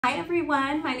Hi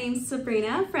everyone, my name is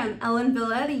Sabrina from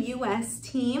Wille, the US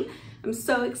team. I'm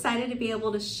so excited to be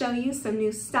able to show you some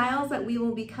new styles that we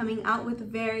will be coming out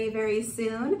with very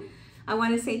soon. I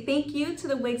want to say thank you to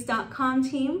the Wigs.com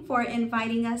team for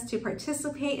inviting us to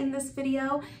participate in this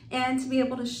video and to be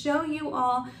able to show you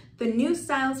all the new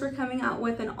styles we're coming out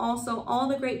with and also all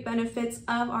the great benefits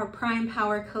of our Prime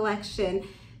Power collection.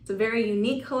 It's a very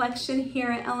unique collection here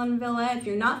at Wille. If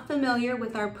you're not familiar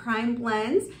with our Prime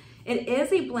blends, it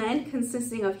is a blend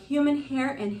consisting of human hair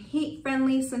and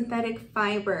heat-friendly synthetic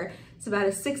fiber. It's about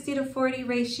a 60-40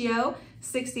 ratio,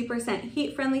 60%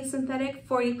 heat-friendly synthetic,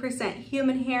 40%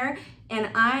 human hair,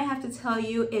 and I have to tell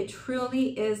you, it truly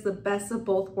is the best of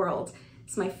both worlds.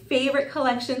 It's my favorite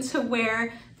collection to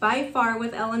wear by far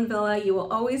with Wille. You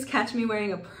will always catch me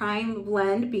wearing a Prime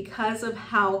blend because of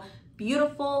how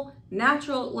beautiful,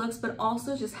 natural it looks, but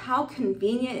also just how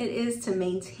convenient it is to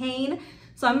maintain.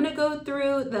 So I'm gonna go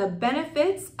through the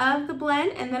benefits of the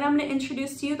blend and then I'm gonna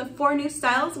introduce to you the 4 new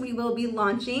styles we will be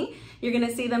launching. You're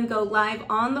gonna see them go live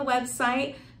on the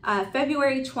website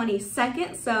February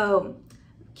 22nd, so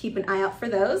keep an eye out for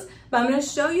those. But I'm gonna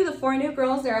show you the 4 new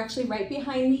girls. They're actually right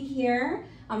behind me here.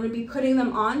 I'm gonna be putting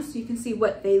them on so you can see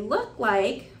what they look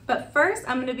like. But first,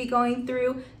 I'm gonna be going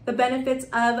through the benefits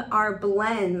of our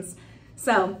blends.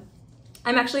 So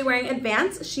I'm actually wearing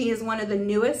Elegance. She is one of the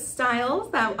newest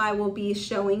styles that I will be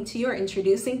showing to you or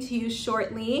introducing to you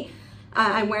shortly.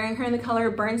 I'm wearing her in the color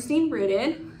Bernstein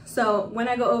Rooted. So when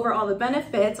I go over all the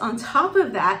benefits, on top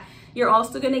of that, you're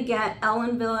also gonna get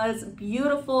Wille's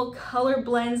beautiful color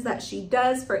blends that she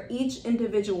does for each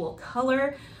individual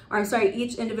color, or I'm sorry,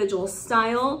 each individual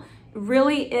style.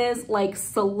 Really is like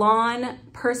salon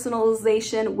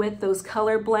personalization with those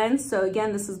color blends. So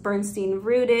again, this is Bernstein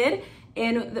Rooted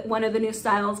in one of the new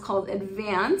styles called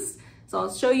Advanced. So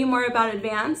I'll show you more about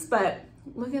Advanced, but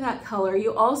look at that color.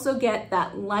 You also get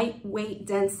that lightweight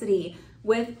density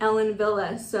with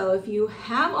Wille. So if you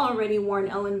have already worn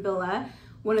Wille,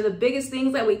 one of the biggest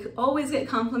things that we always get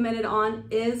complimented on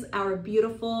is our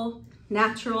beautiful,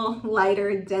 natural,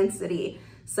 lighter density.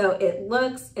 So it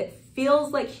looks, it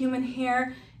feels like human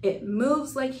hair, it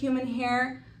moves like human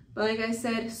hair, but like I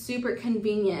said, super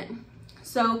convenient.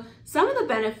 So some of the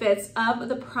benefits of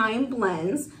the Prime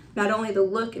blends, not only the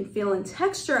look and feel and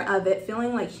texture of it,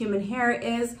 feeling like human hair,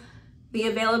 is the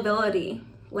availability.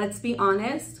 Let's be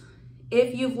honest,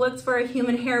 if you've looked for a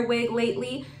human hair wig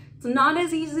lately, it's not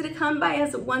as easy to come by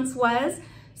as it once was.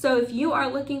 So if you are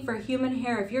looking for human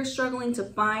hair, if you're struggling to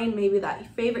find maybe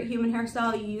that favorite human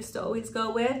hairstyle you used to always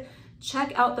go with,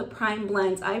 check out the Prime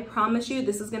blends. I promise you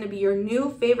this is gonna be your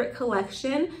new favorite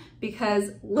collection because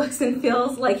looks and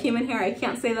feels like human hair. I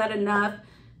can't say that enough.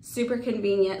 Super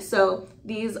convenient. So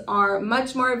these are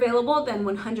much more available than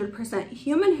 100%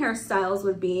 human hair styles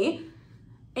would be.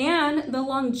 And the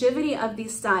longevity of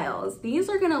these styles. These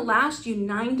are gonna last you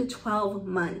 9 to 12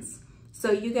 months.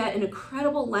 So you get an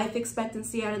incredible life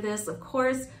expectancy out of this. Of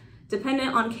course,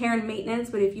 dependent on care and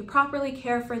maintenance, but if you properly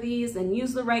care for these and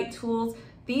use the right tools,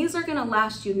 these are gonna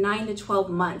last you 9 to 12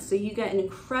 months. So you get an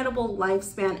incredible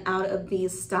lifespan out of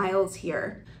these styles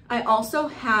here. I also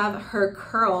have her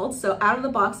curled. So out of the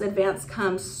box, Advanced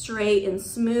comes straight and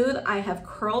smooth. I have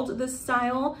curled this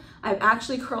style. I've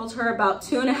actually curled her about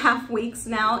 2.5 weeks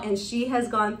now, and she has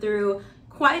gone through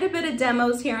quite a bit of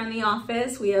demos here in the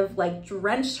office. We have like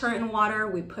drenched her in water.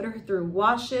 We put her through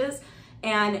washes.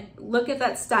 And look at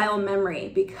that style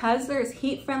memory. Because there's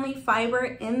heat-friendly fiber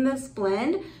in this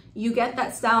blend, you get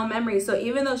that style memory. So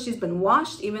even though she's been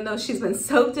washed, even though she's been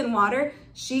soaked in water,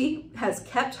 she has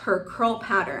kept her curl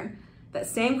pattern. That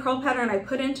same curl pattern I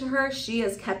put into her, she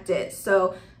has kept it.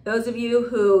 So those of you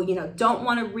who, don't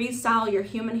want to restyle your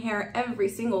human hair every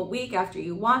single week after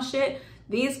you wash it,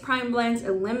 these Prime blends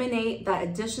eliminate that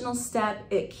additional step.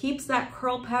 It keeps that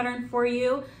curl pattern for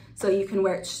you. So you can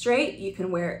wear it straight, you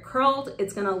can wear it curled.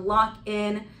 It's gonna lock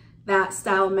in that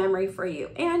style memory for you.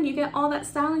 And you get all that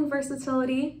styling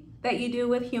versatility that you do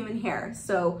with human hair.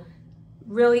 So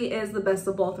really is the best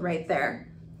of both right there.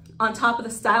 On top of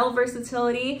the style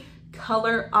versatility,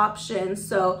 color options.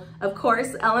 So of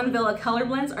course, Wille color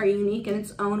blends are unique in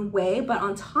its own way, but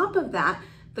on top of that,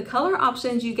 the color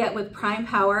options you get with Prime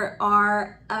Power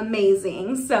are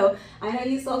amazing. So I know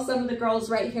you saw some of the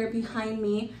girls right here behind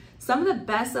me. Some of the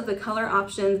best of the color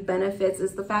options benefits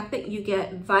is the fact that you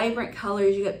get vibrant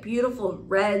colors, you get beautiful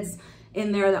reds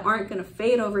in there that aren't gonna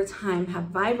fade over time, have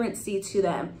vibrancy to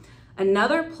them.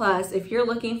 Another plus, if you're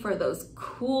looking for those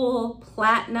cool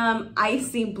platinum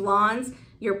icy blondes,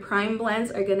 your Prime blends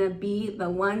are gonna be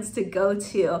the ones to go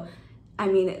to. I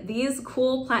mean, these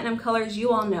cool platinum colors,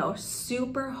 you all know,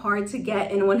 super hard to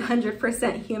get in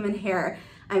 100% human hair.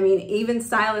 I mean, even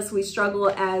stylists, we struggle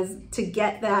to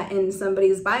get that in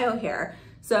somebody's bio hair.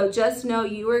 So just know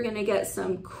you are gonna get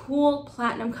some cool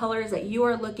platinum colors that you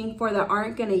are looking for that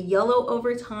aren't gonna yellow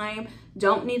over time,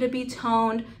 don't need to be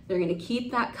toned. They're gonna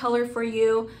keep that color for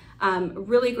you.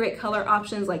 Really great color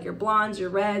options like your blondes, your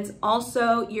reds,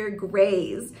 also your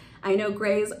grays. I know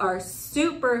grays are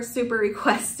super, super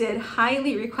requested,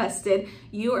 highly requested.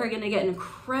 You are gonna get an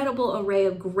incredible array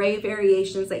of gray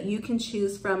variations that you can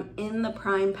choose from in the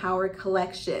Prime Power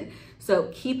collection.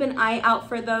 So keep an eye out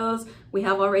for those. We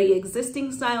have already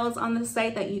existing styles on the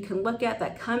site that you can look at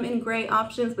that come in gray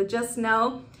options, but just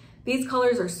know these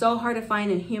colors are so hard to find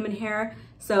in human hair.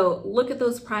 So look at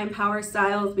those Prime Power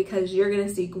styles because you're gonna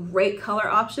see great color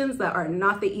options that are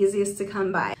not the easiest to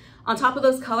come by. On top of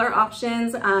those color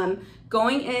options,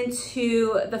 going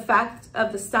into the fact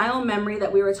of the style memory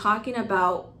that we were talking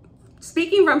about,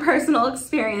 speaking from personal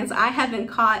experience, I have been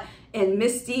caught in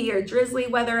misty or drizzly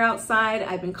weather outside.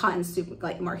 I've been caught in super,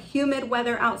 like more humid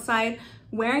weather outside.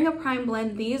 Wearing a Prime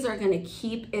blend, these are gonna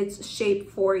keep its shape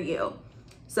for you.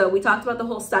 So we talked about the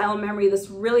whole style memory. This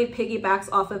really piggybacks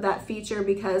off of that feature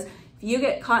because if you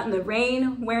get caught in the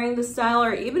rain wearing the style,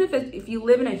 or even if you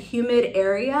live in a humid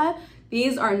area,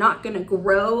 these are not gonna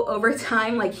grow over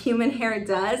time like human hair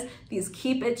does. These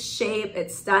keep its shape,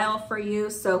 its style for you.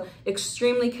 So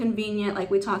extremely convenient, like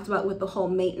we talked about with the whole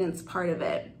maintenance part of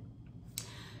it.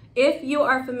 If you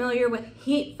are familiar with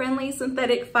heat-friendly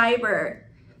synthetic fiber,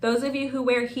 those of you who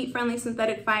wear heat-friendly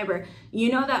synthetic fiber, you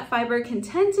know that fiber can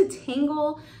tend to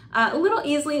tangle a little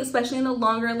easily, especially in the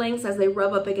longer lengths as they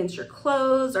rub up against your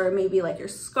clothes or maybe like your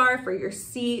scarf or your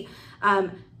seat.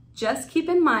 Just keep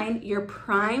in mind, your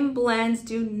Prime blends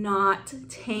do not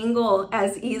tangle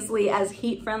as easily as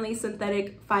heat-friendly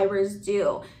synthetic fibers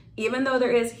do. Even though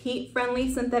there is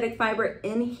heat-friendly synthetic fiber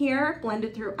in here,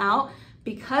 blended throughout,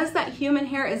 because that human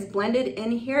hair is blended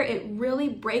in here, it really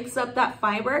breaks up that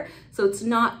fiber, so it's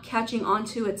not catching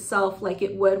onto itself like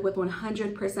it would with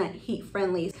 100%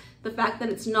 heat-friendly. The fact that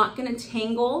it's not gonna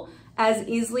tangle as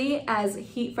easily as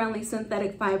heat-friendly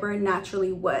synthetic fiber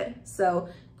naturally would. So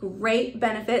great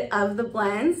benefit of the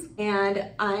blends,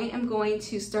 and I am going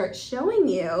to start showing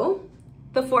you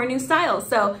the 4 new styles.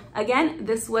 So again,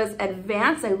 this was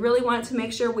advanced. I really wanted to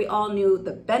make sure we all knew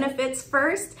the benefits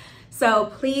first.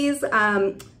 So please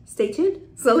stay tuned.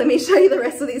 So let me show you the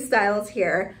rest of these styles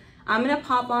here. I'm gonna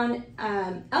pop on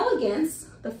Elegance,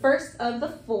 the first of the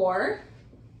 4.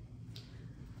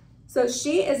 So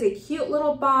she is a cute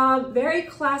little bob, very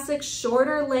classic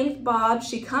shorter length bob.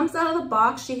 She comes out of the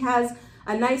box. She has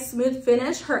a nice smooth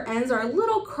finish. Her ends are a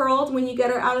little curled when you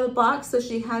get her out of the box, so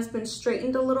she has been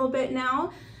straightened a little bit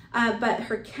now. But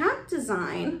her cap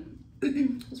design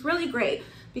is really great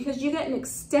because you get an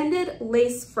extended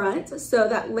lace front. So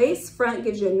that lace front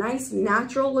gives you a nice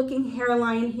natural looking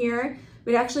hairline here.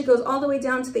 It actually goes all the way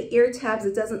down to the ear tabs.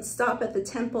 It doesn't stop at the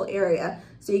temple area.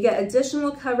 So you get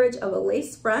additional coverage of a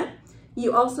lace front.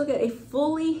 You also get a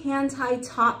fully hand-tied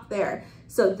top there.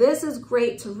 So this is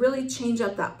great to really change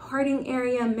up that parting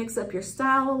area, mix up your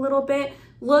style a little bit.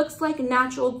 Looks like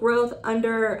natural growth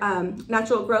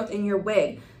in your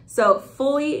wig. So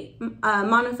fully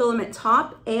monofilament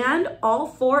top, and all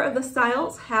 4 of the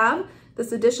styles have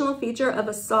this additional feature of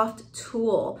a soft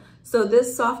tulle. So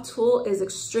this soft tulle is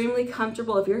extremely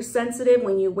comfortable. If you're sensitive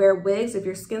when you wear wigs, if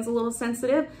your skin's a little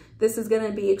sensitive, this is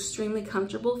gonna be extremely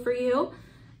comfortable for you.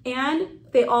 And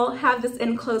they all have this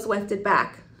enclosed wefted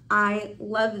back. I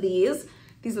love these.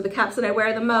 These are the caps that I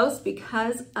wear the most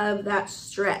because of that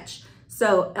stretch.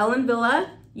 So Ellen Villa,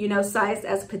 you know, sized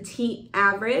as petite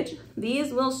average.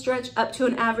 These will stretch up to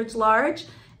an average large,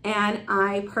 and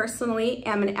I personally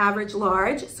am an average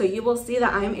large. So you will see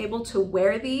that I am able to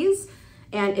wear these.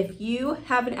 And if you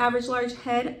have an average large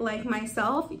head like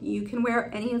myself, you can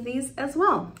wear any of these as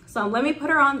well. So let me put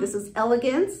her on. This is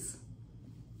Elegance.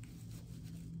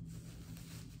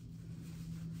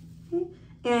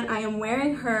 And I am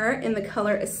wearing her in the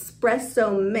color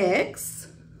Espresso Mix.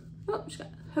 Oh, she got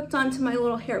hooked onto my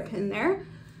little hairpin there.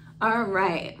 All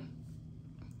right.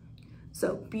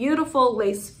 So beautiful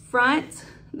lace front.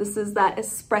 This is that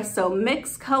Espresso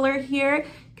Mix color here.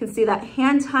 You can see that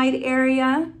hand-tied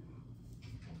area.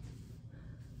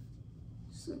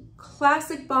 So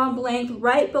classic bob length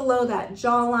right below that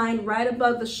jawline, right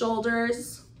above the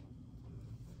shoulders.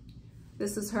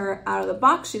 This is her out of the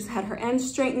box. She's had her ends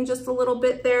straightened just a little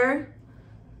bit there.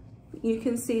 You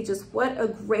can see just what a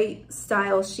great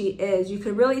style she is. You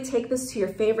could really take this to your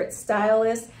favorite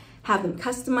stylist, have them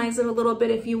customize it a little bit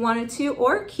if you wanted to,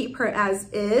 or keep her as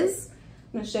is.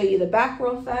 I'm gonna show you the back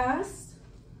real fast.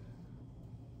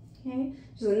 Okay,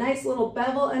 there's a nice little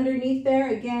bevel underneath there.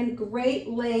 Again, great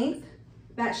length.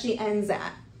 that she ends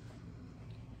at.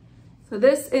 So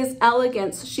this is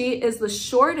Elegance. She is the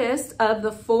shortest of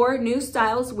the 4 new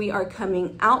styles we are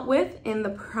coming out with in the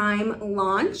Prime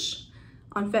launch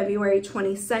on February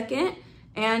 22nd.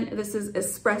 And this is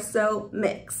Espresso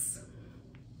Mix.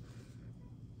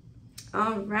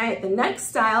 All right, the next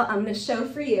style I'm gonna show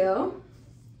for you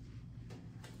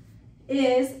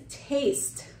is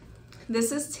Taste.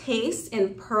 This is Taste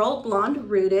in Pearl Blonde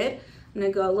Rooted. I'm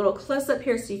gonna go a little close up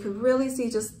here so you can really see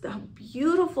just how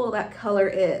beautiful that color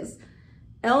is.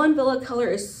 Ellen Wille color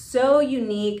is so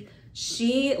unique.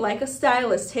 She, like a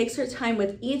stylist, takes her time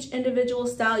with each individual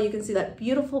style. You can see that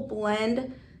beautiful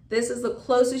blend. This is the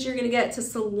closest you're gonna get to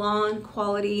salon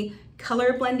quality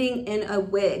color blending in a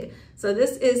wig. So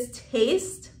this is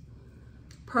Taste,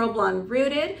 Pearl Blonde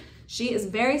Rooted. She is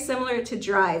very similar to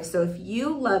Drive. So if you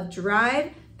love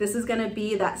Drive, this is gonna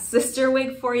be that sister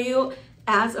wig for you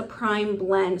as a prime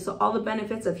blend. So all the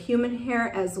benefits of human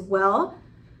hair as well.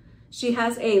 She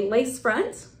has a lace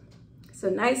front, so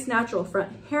nice natural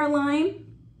front hairline.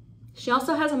 She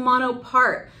also has a mono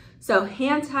part, so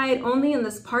hand tied only in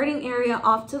this parting area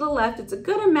off to the left. It's a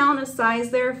good amount of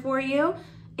size there for you.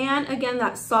 And again,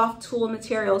 that soft tulle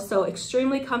material, so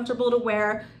extremely comfortable to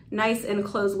wear, nice and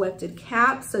close wefted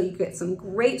cap, so you get some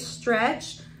great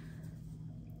stretch.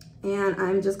 And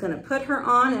I'm just gonna put her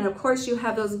on, and of course you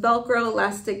have those Velcro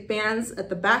elastic bands at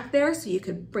the back there, so you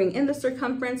could bring in the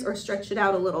circumference or stretch it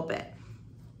out a little bit.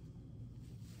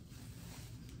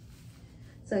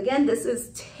 So again, this is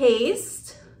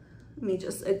Taste. Let me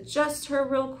just adjust her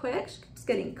real quick. She's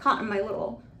getting caught in my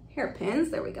little hairpins.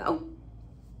 There we go.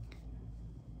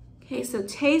 Okay, so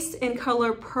Taste in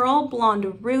color Pearl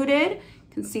Blonde Rooted. You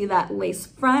can see that lace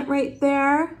front right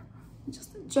there.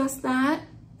 Just adjust that.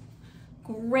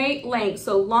 Great length,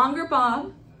 so longer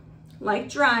bob, like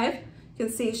Drive. You can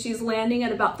see she's landing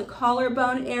at about the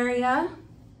collarbone area.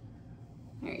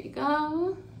 There you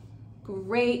go.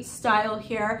 Great style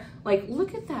here. Like,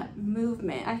 look at that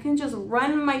movement. I can just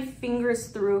run my fingers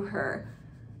through her.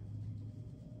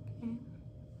 Okay.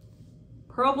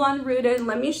 Pearl Blonde Rooted.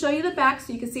 Let me show you the back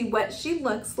so you can see what she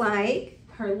looks like.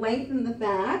 Her length in the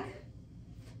back.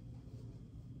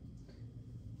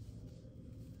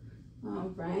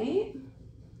 All right.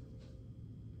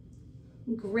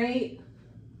 Great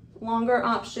longer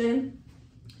option,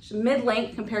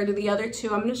 mid-length compared to the other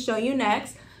 2 I'm going to show you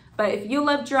next. But if you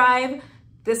love Drive,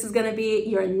 this is going to be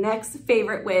your next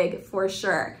favorite wig for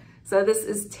sure. So this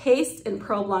is Taste in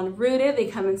Pearl Blonde Rooted. They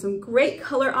come in some great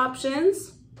color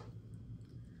options.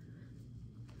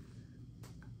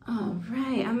 All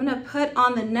right, I'm going to put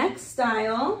on the next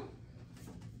style.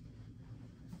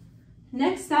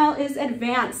 Next style is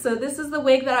Advanced. So this is the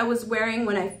wig that I was wearing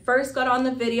when I first got on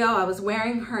the video. I was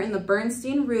wearing her in the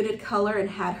Bernstein Rooted color and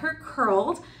had her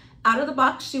curled. Out of the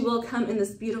box, she will come in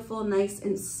this beautiful, nice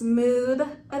and smooth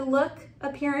look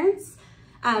appearance.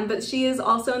 But she is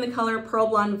also in the color Pearl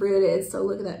Blonde Rooted. So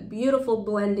look at that beautiful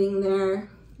blending there,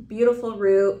 beautiful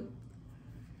root.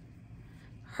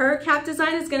 Her cap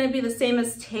design is going to be the same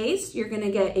as Taste. You're going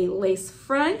to get a lace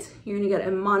front. You're going to get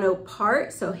a mono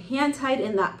part, so hand tied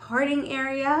in that parting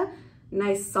area.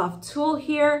 Nice soft tulle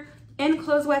here, and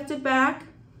close wefted back.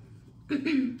 Let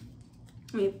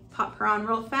me pop her on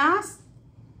real fast.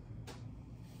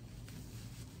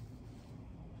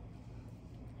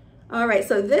 All right,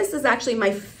 so this is actually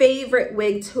my favorite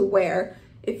wig to wear.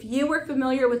 If you were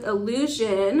familiar with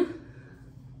Illusion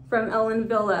from Ellen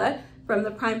Wille, from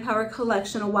the Prime Power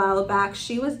collection a while back,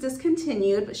 she was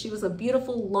discontinued, but she was a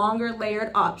beautiful longer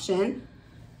layered option.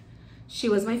 She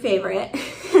was my favorite.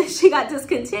 She got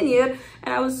discontinued,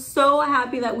 and I was so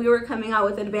happy that we were coming out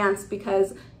with Advanced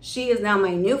because she is now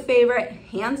my new favorite,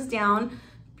 hands down.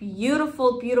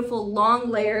 Beautiful, beautiful long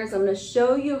layers. I'm going to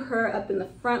show you her up in the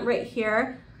front right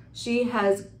here. She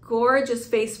has gorgeous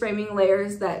face framing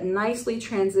layers that nicely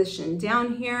transition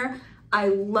down here. I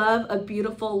love a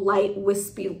beautiful light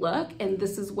wispy look, and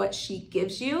this is what she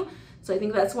gives you. So I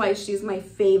think that's why she's my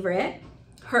favorite.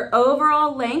 Her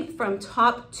overall length from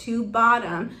top to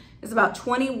bottom is about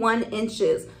 21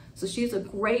 inches. So she's a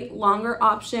great longer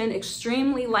option,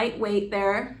 extremely lightweight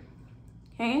there,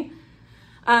 okay?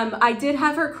 I did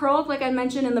have her curled, like I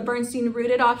mentioned, in the Bernstein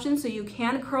Rooted option, so you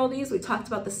can curl these. We talked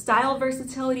about the style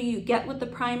versatility you get with the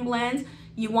Prime blends.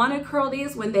 You want to curl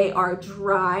these when they are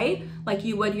dry, like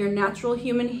you would your natural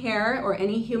human hair or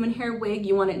any human hair wig.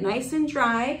 You want it nice and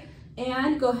dry,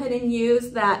 and go ahead and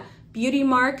use that Beauty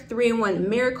Mark 3-in-1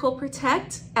 Miracle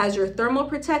Protect as your thermal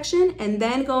protection, and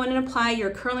then go in and apply your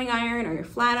curling iron or your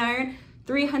flat iron,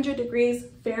 300 degrees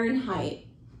Fahrenheit.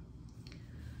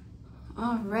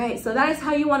 All right, so that is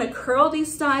how you want to curl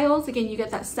these styles. Again, you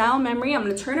get that style memory. I'm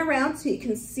going to turn around so you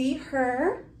can see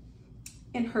her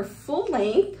in her full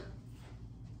length.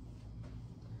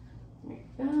 There you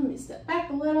go. Let me step back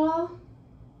a little.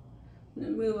 I'm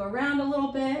going to move around a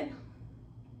little bit.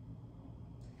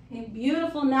 A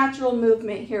beautiful natural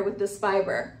movement here with this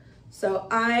fiber. So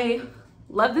I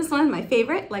love this one, my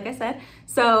favorite, like I said.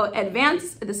 So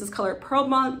Advanced, this is color Pearl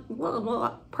Blonde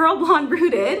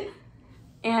Rooted.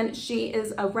 And she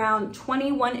is around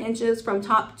 21 inches from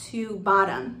top to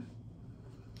bottom.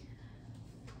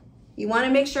 You want to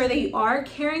make sure that you are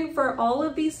caring for all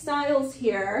of these styles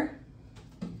here.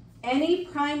 Any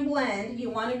prime blend you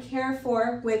want to care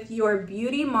for with your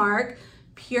Beauty Mark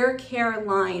Pure Care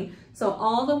line. So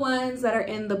all the ones that are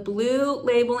in the blue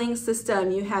labeling system,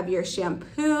 you have your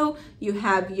shampoo, you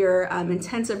have your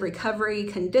intensive recovery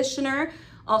conditioner,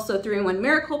 also 3-in-1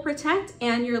 Miracle Protect,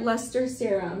 and your luster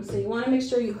serum. So you want to make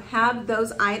sure you have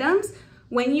those items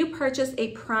when you purchase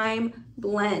a prime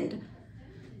blend.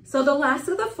 So the last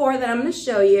of the 4 that I'm going to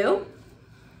show you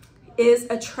is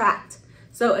Attract.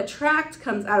 So Attract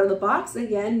comes out of the box,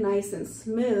 again, nice and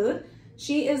smooth.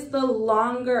 She is the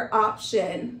longer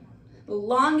option, the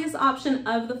longest option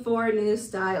of the 4 new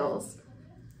styles.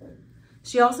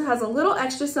 She also has a little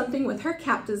extra something with her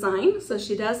cap design. So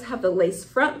she does have the lace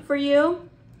front for you.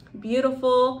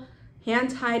 Beautiful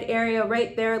hand-tied area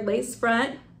right there, lace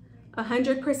front.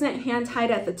 100%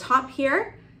 hand-tied at the top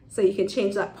here. So you can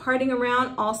change that parting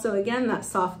around. Also, again, that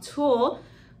soft tulle.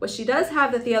 What she does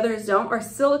have that the others don't are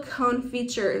silicone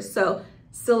features. So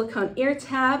silicone ear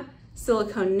tab,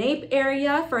 silicone nape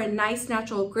area for a nice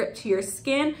natural grip to your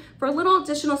skin for a little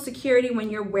additional security when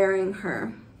you're wearing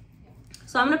her.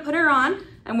 So I'm gonna put her on.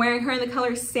 I'm wearing her in the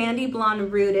color Sandy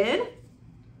Blonde Rooted.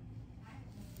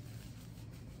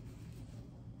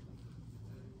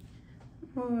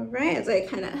 All right, as I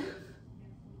kind of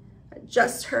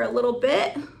adjust her a little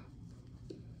bit.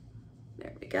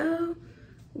 There we go.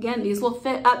 Again, these will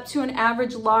fit up to an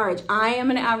average large. I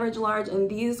am an average large and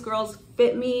these girls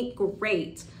fit me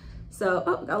great. So,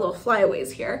 oh, got a little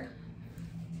flyaways here.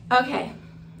 Okay,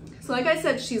 so like I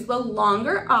said, she's the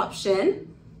longer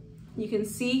option. You can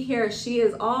see here, she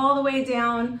is all the way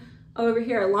down over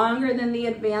here, longer than the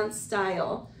Advanced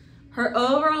style. Her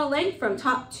overall length from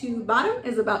top to bottom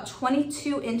is about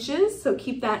 22 inches, so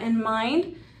keep that in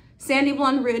mind. Sandy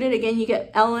Blonde Rooted, again, you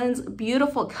get Ellen's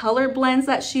beautiful color blends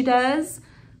that she does.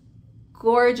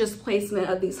 Gorgeous placement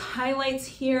of these highlights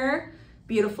here.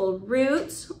 Beautiful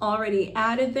roots already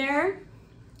added there.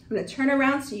 I'm gonna turn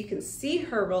around so you can see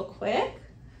her real quick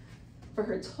for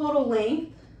her total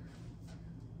length.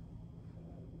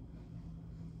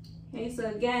 Okay, so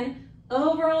again,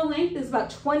 overall length is about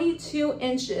 22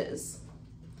 inches.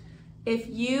 If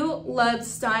you love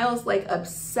styles like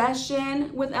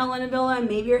Obsession with Ellen Villa,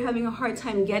 maybe you're having a hard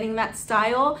time getting that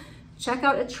style, check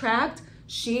out Attract.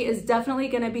 She is definitely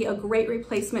gonna be a great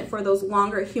replacement for those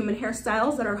longer human hair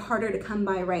styles that are harder to come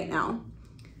by right now.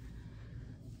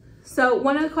 So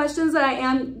one of the questions that I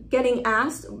am getting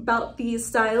asked about these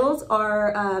styles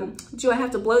are, do I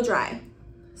have to blow dry?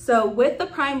 So with the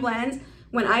prime blends,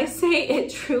 when I say it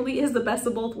truly is the best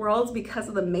of both worlds because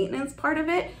of the maintenance part of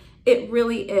it, it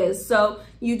really is. So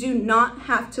you do not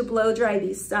have to blow dry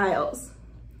these styles.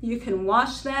 You can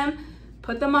wash them,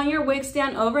 put them on your wig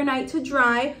stand overnight to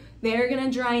dry. They're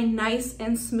gonna dry nice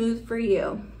and smooth for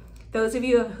you. Those of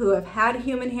you who have had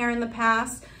human hair in the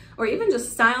past, or even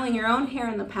just styling your own hair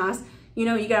in the past, you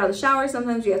know, you get out of the shower,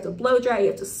 sometimes you have to blow dry, you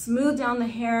have to smooth down the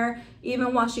hair.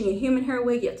 Even washing a human hair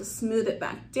wig, you have to smooth it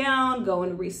back down, go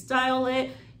and restyle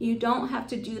it. You don't have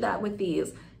to do that with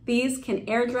these. These can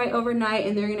air dry overnight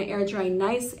and they're gonna air dry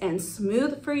nice and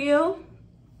smooth for you.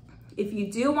 If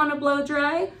you do wanna blow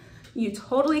dry, you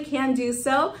totally can do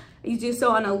so. You do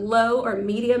so on a low or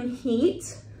medium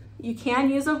heat. You can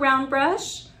use a round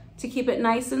brush to keep it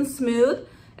nice and smooth.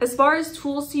 As far as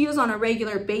tools to use on a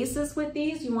regular basis with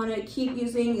these, you want to keep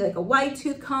using like a wide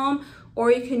tooth comb,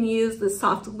 or you can use the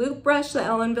soft loop brush that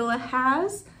Ellen Villa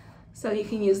has. So you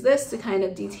can use this to kind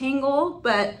of detangle,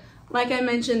 but like I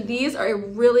mentioned, these are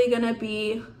really gonna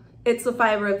be, it's the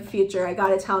fiber of the future, I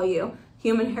gotta tell you.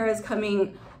 Human hair is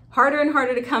coming harder and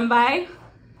harder to come by,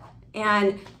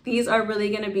 and these are really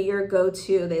gonna be your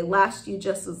go-to. They last you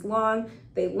just as long,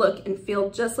 they look and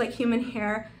feel just like human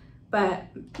hair, but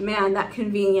man, that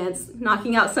convenience,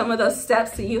 knocking out some of those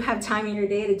steps so you have time in your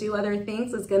day to do other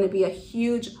things is gonna be a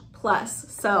huge plus.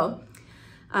 So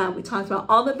we talked about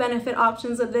all the benefit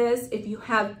options of this. If you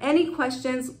have any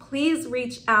questions, please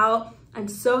reach out. I'm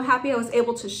so happy I was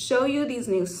able to show you these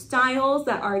new styles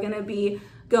that are gonna be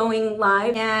going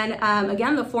live. And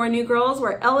again, the 4 new girls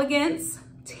were Elegance,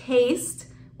 Taste,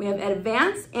 we have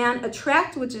Advance, and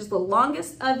Attract, which is the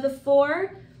longest of the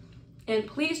 4. And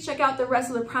please check out the rest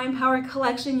of the Prime Power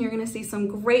collection. You're gonna see some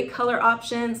great color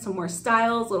options, some more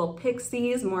styles, little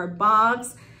pixies, more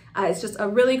bobs. It's just a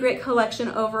really great collection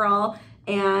overall.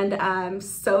 And I'm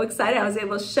so excited I was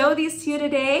able to show these to you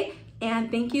today.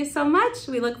 And thank you so much.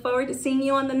 We look forward to seeing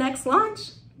you on the next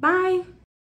launch. Bye.